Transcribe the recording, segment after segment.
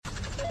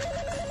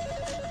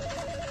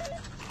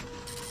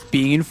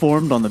Being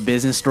informed on the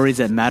business stories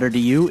that matter to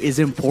you is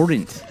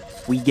important.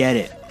 We get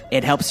it.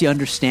 It helps you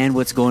understand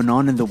what's going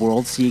on in the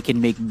world so you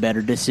can make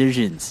better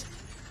decisions.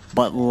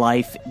 But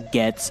life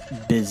gets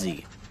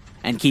busy.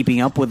 And keeping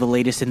up with the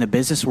latest in the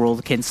business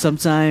world can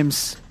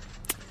sometimes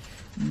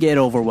get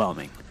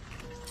overwhelming.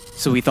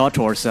 So we thought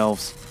to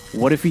ourselves,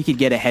 what if we could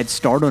get a head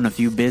start on a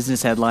few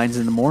business headlines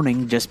in the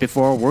morning just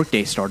before our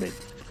workday started?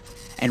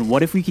 And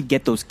what if we could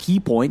get those key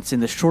points in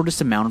the shortest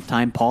amount of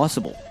time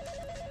possible?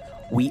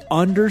 We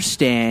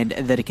understand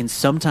that it can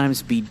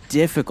sometimes be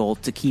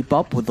difficult to keep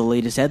up with the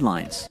latest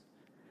headlines.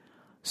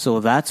 So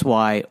that's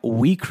why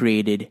we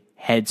created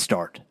Head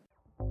Start.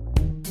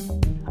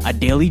 A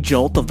daily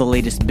jolt of the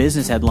latest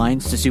business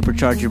headlines to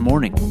supercharge your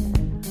morning,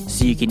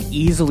 so you can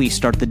easily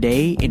start the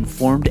day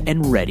informed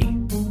and ready.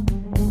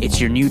 It's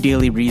your new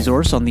daily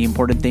resource on the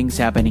important things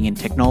happening in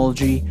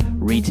technology,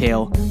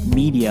 retail,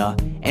 media,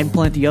 and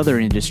plenty other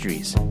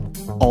industries,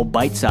 all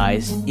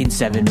bite-sized in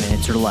 7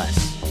 minutes or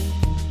less.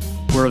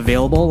 We're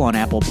available on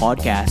Apple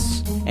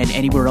Podcasts and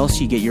anywhere else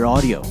you get your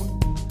audio.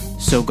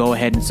 So go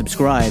ahead and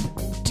subscribe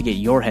to get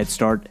your head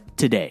start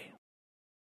today.